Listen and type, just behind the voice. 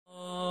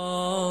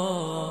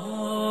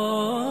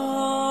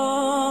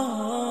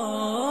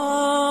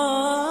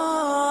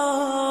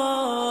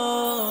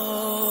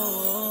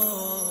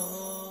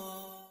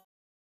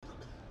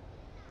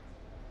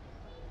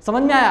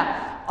समझ में आया।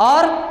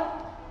 और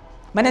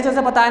मैंने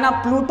जैसे बताया ना,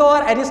 प्लूटो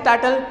और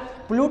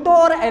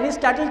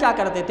एरिस्टोटल क्या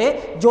करते थे,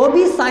 जो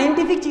भी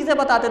साइंटिफिक चीज़ें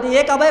बताते थे।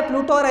 ये कब है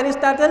प्लूटो और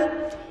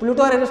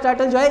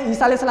एरिस्टोटल जो है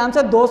ईसा अलैहिस्सलाम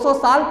से 200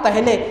 साल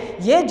पहले,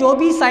 ये जो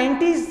भी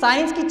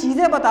साइंस की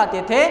चीज़ें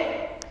बताते थे,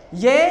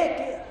 ये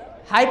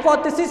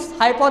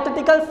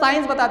हाइपोथेटिकल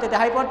साइंस बताते थे।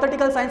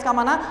 हाइपोथेटिकल साइंस का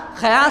माना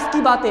ख्यास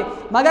की बातें।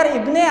 मगर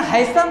इब्ने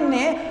हैसम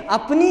ने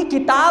अपनी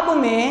किताब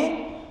में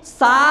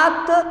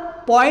 7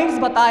 पॉइंट्स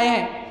बताए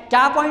हैं।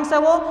 क्या पॉइंट्स है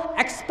वो?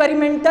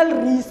 एक्सपेरिमेंटल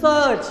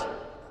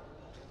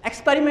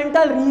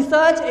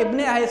रिसर्च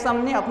इब्ने हैसम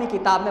ने अपनी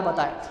किताब में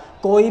बताया।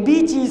 कोई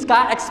भी चीज़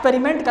का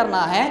एक्सपेरिमेंट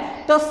करना है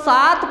तो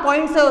 7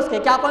 पॉइंट्स है उसके।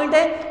 क्या पॉइंट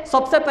है?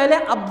 सबसे पहले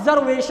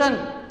ऑब्जर्वेशन।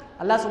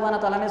 अल्लाह सुब्हानहू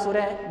व तआला ने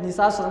सूरह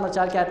निसा सूरह नंबर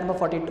 4 की आयत नंबर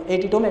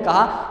 82 में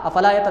कहा,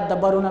 अफला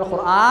यतदब्बरूनल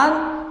कुरान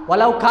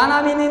वलौ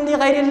काना मिन इंदी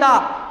गैरिल्लाह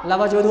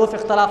लवजदू फी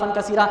इख्तिलाफन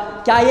कसीरा।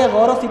 क्या ये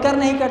गौर व फिक्र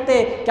नहीं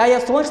करते? क्या ये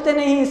सोचते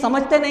नहीं,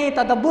 समझते नहीं,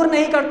 तदब्बुर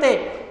नहीं करते?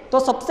 तो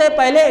सबसे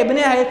पहले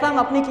इब्ने हैथम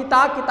अपनी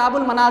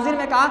किताबुल मनाजिर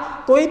में कहा,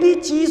 कोई भी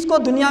चीज़ को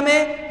दुनिया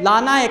में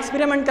लाना है,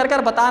 एक्सपेरिमेंट कर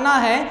कर बताना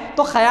है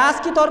तो ख़यास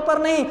के तौर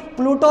पर नहीं,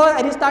 प्लूटो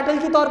एरिस्टोटल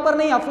के तौर पर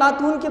नहीं,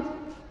 अफलातून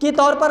के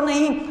तौर पर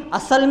नहीं,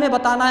 असल में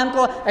बताना है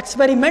हमको,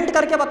 एक्सपेरिमेंट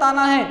करके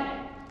बताना है।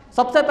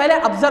 सबसे पहले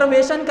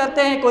ऑब्जर्वेशन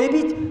करते हैं। कोई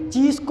भी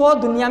चीज़ को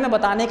दुनिया में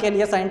बताने के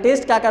लिए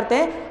साइंटिस्ट क्या करते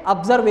हैं?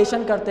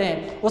 ऑब्जर्वेशन करते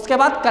हैं। उसके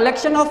बाद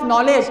कलेक्शन ऑफ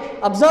नॉलेज,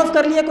 ऑब्जर्व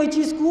कर लिए कोई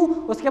चीज़ को,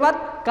 उसके बाद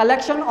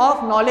कलेक्शन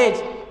ऑफ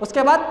नॉलेज,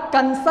 उसके बाद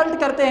कंसल्ट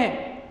करते हैं।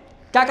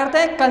 क्या करते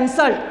हैं?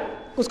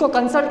 कंसल्ट। उसको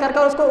कंसल्ट कर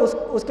कर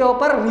उसके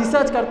ऊपर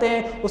रिसर्च करते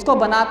हैं, उसको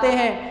बनाते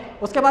हैं।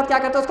 उसके बाद क्या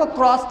करते हैं? उसको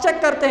क्रॉस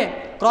चेक करते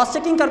हैं, क्रॉस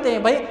चेकिंग करते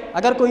हैं। भाई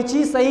अगर कोई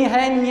चीज़ सही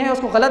है नहीं है,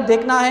 उसको गलत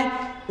देखना है,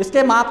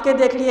 इसके माप के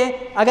देख लिए,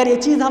 अगर ये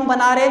चीज़ हम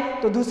बना रहे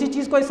तो दूसरी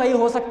चीज़ कोई सही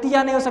हो सकती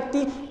या नहीं हो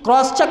सकती,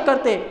 क्रॉस चेक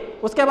करते।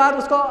 उसके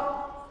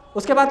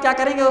बाद क्या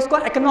करेंगे? उसको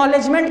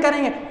एक्नॉलेजमेंट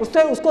करेंगे,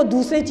 उसको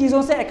दूसरी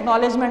चीज़ों से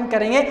एक्नॉलेजमेंट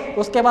करेंगे।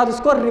 उसके बाद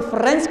उसको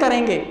रिफरेंस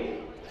करेंगे।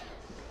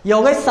 ये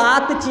हो गई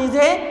 7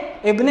 चीज़ें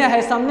इब्ने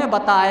हैसम ने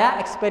बताया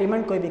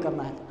एक्सपेरिमेंट कोई भी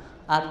करना है तो।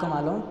 आपको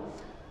मालूम,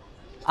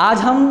 आज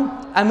हम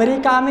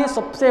अमेरिका में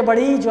सबसे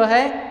बड़ी जो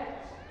है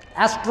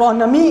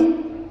एस्ट्रोनॉमी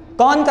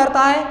कौन करता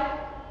है?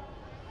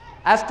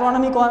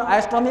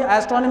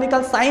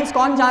 एस्ट्रोनॉमिकल साइंस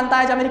कौन जानता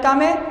है अमेरिका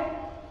में?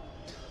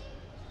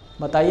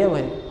 बताइए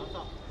भाई।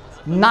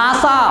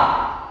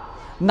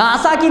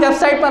 नासा की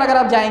वेबसाइट पर अगर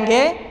आप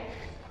जाएंगे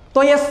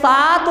तो ये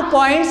 7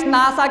 पॉइंट्स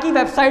नासा की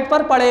वेबसाइट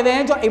पर पड़े हुए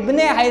हैं, जो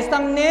इब्ने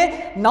हैसम ने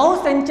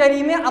 9वीं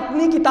सेंचुरी में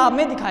अपनी किताब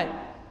में दिखाए।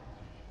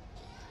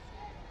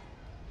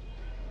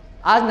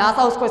 आज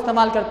नासा उसको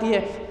इस्तेमाल करती है।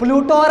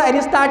 प्लूटो और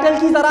एरिस्टोटल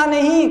की तरह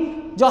नहीं,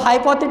 जो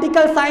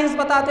हाइपोथेटिकल साइंस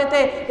बताते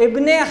थे,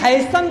 इब्ने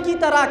हैसम की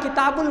तरह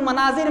किताबुल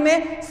मनाजिर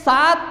में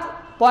 7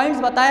 पॉइंट्स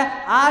बताए।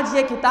 आज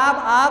ये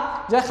किताब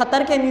आप जो है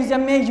क़तर के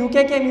म्यूज़ियम में,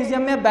 यूके के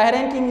म्यूज़ियम में,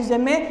 बहरीन के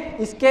म्यूज़ियम में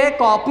इसके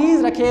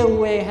कॉपीज़ रखे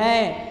हुए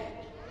हैं,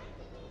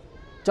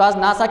 जो आज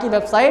नासा की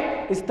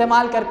वेबसाइट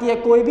इस्तेमाल करती है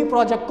कोई भी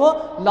प्रोजेक्ट को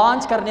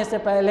लॉन्च करने से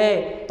पहले।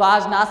 तो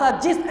आज नासा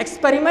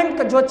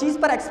जो चीज़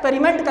पर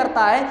एक्सपेरिमेंट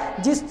करता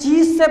है, जिस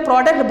चीज़ से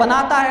प्रोडक्ट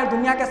बनाता है,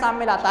 दुनिया के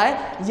सामने लाता है,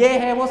 ये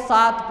है वो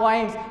 7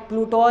 पॉइंट्स,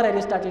 प्लूटो और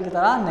एरिस्टोटल की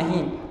तरह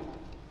नहीं।